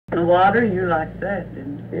the water, you liked that,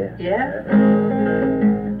 didn't you? Yeah. Yeah.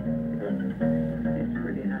 It's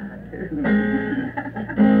pretty high, too.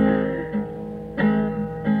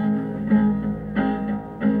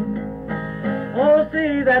 Oh,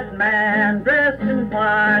 see that man dressed in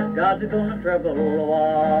white, God's gonna trouble the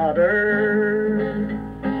water.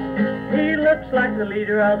 He looks like the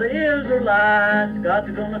leader of the Israelites,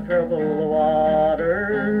 God's gonna trouble the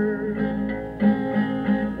water.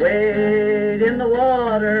 Wade in the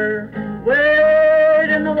water, wade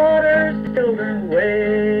in the waters, children,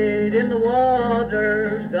 wade in the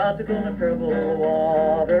waters, God's gonna trouble the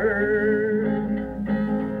water.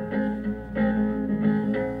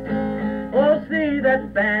 Oh, see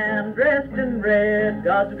that band dressed in red,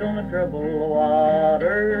 God's gonna trouble the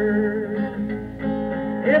water.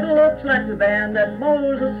 It looks like the band that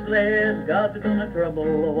Moses led, God's gonna trouble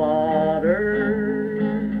the water.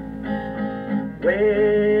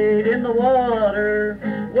 Wade in the water,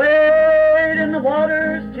 wade in the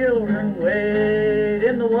waters, children, wade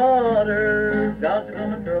in the water, God's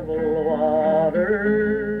gonna trouble the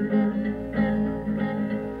water.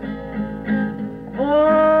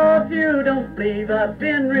 Oh, if you don't believe I've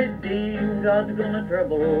been redeemed, God's gonna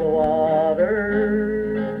trouble the water.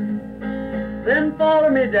 Then follow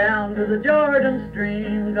me down to the Jordan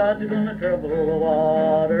stream, God's gonna trouble the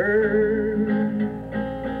water.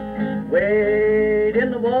 Wade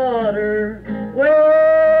in the water,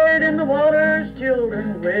 wade in the waters,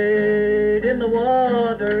 children, wade in the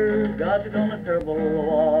water, God's gonna trouble the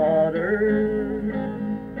water.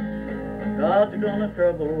 God's gonna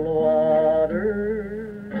trouble the water.